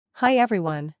Hi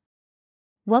everyone.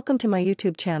 Welcome to my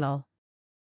YouTube channel.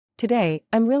 Today,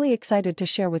 I'm really excited to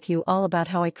share with you all about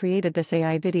how I created this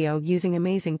AI video using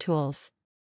amazing tools.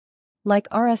 Like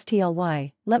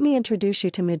RSTLY, let me introduce you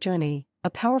to MidJourney,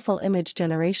 a powerful image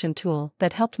generation tool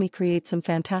that helped me create some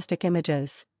fantastic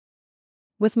images.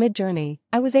 With MidJourney,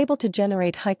 I was able to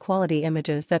generate high-quality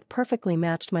images that perfectly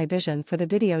matched my vision for the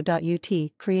video.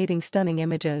 Creating stunning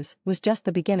images was just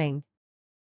the beginning.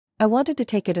 I wanted to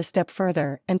take it a step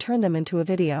further and turn them into a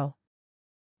video.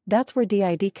 That's where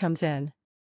DID comes in.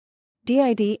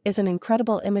 DID is an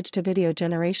incredible image-to-video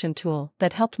generation tool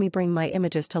that helped me bring my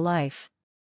images to life.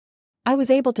 I was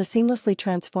able to seamlessly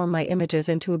transform my images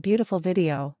into a beautiful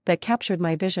video that captured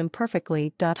my vision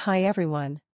perfectly. Hi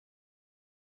everyone.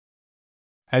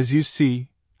 As you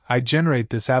see, I generate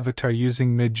this avatar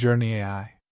using MidJourney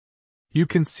AI. You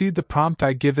can see the prompt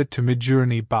I give it to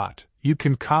MidJourney bot. You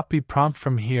can copy prompt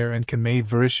from here and can make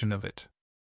version of it.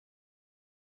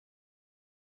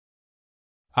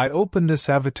 I open this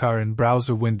avatar in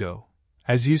browser window.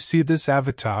 As you see, this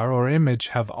avatar or image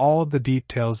have all the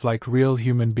details like real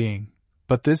human being,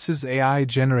 but this is AI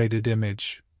generated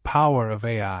image, power of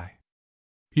AI.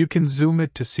 You can zoom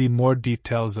it to see more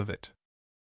details of it.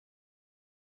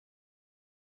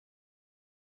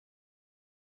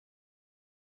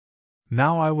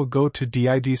 Now I will go to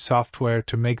DID software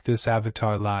to make this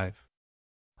avatar live.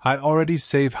 I already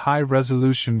save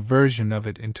high-resolution version of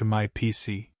it into my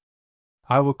PC.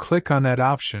 I will click on that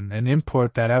option and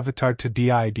import that avatar to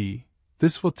DID.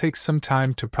 This will take some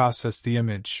time to process the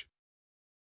image.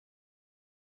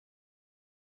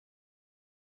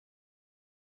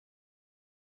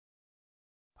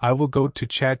 I will go to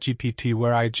ChatGPT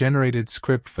where I generated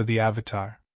script for the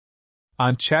avatar.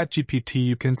 On ChatGPT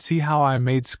you can see how I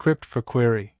made script for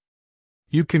query.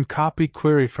 You can copy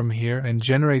query from here and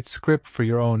generate script for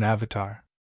your own avatar.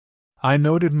 I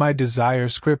noted my desired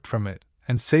script from it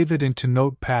and save it into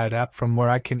Notepad app from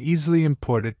where I can easily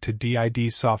import it to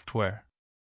DID software.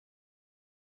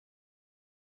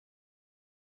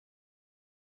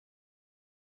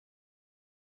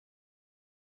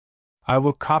 I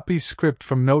will copy script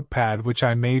from Notepad which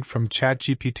I made from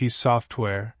ChatGPT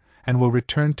software and will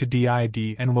return to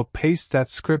DID and will paste that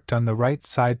script on the right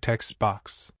side text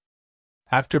box.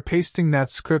 After pasting that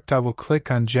script I will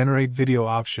click on Generate Video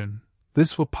option.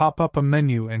 This will pop up a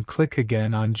menu and click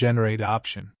again on Generate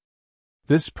option.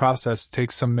 This process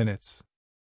takes some minutes.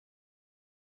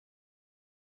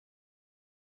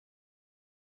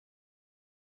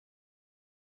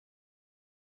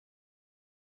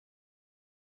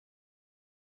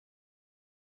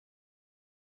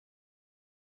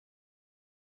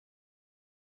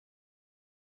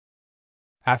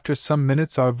 After some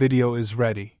minutes our video is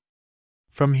ready.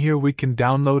 From here we can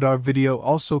download our video,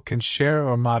 also can share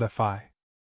or modify.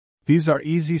 These are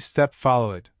easy step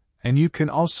followed, and you can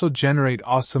also generate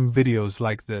awesome videos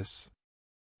like this.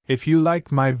 If you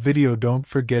like my video, don't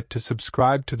forget to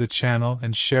subscribe to the channel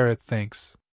and share it.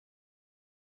 Thanks.